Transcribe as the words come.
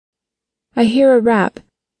I hear a rap.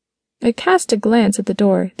 I cast a glance at the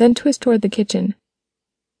door, then twist toward the kitchen.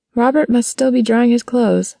 Robert must still be drying his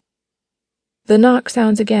clothes. The knock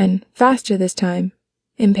sounds again, faster this time,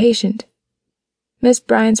 impatient. Miss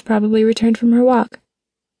Bryant's probably returned from her walk.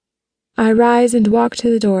 I rise and walk to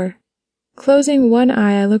the door. Closing one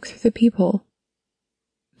eye, I look through the peephole.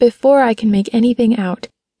 Before I can make anything out,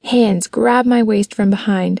 hands grab my waist from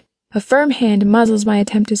behind. A firm hand muzzles my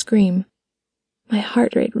attempt to scream. My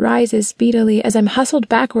heart rate rises speedily as I'm hustled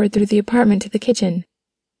backward through the apartment to the kitchen.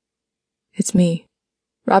 "It's me,"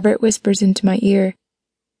 Robert whispers into my ear.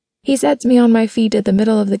 He sets me on my feet at the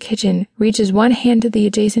middle of the kitchen, reaches one hand to the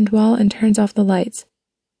adjacent wall, and turns off the lights.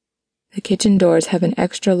 "The kitchen doors have an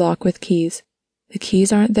extra lock with keys. The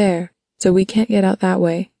keys aren't there, so we can't get out that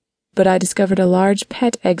way, but I discovered a large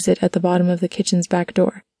pet exit at the bottom of the kitchen's back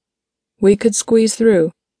door. We could squeeze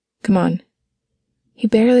through. Come on." He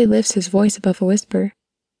barely lifts his voice above a whisper.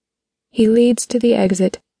 He leads to the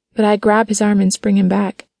exit, but I grab his arm and spring him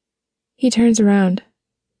back. He turns around.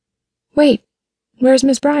 "Wait, where's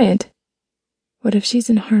Miss Bryant? What if she's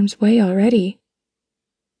in harm's way already?"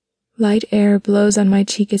 Light air blows on my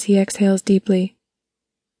cheek as he exhales deeply.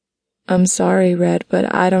 "I'm sorry, Red,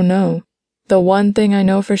 but I don't know. The one thing I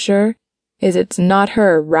know for sure is it's not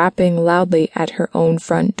her rapping loudly at her own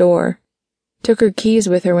front door. Took her keys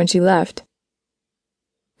with her when she left."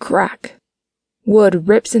 Crack! Wood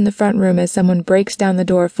rips in the front room as someone breaks down the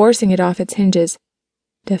door, forcing it off its hinges.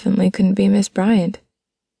 Definitely couldn't be Miss Bryant.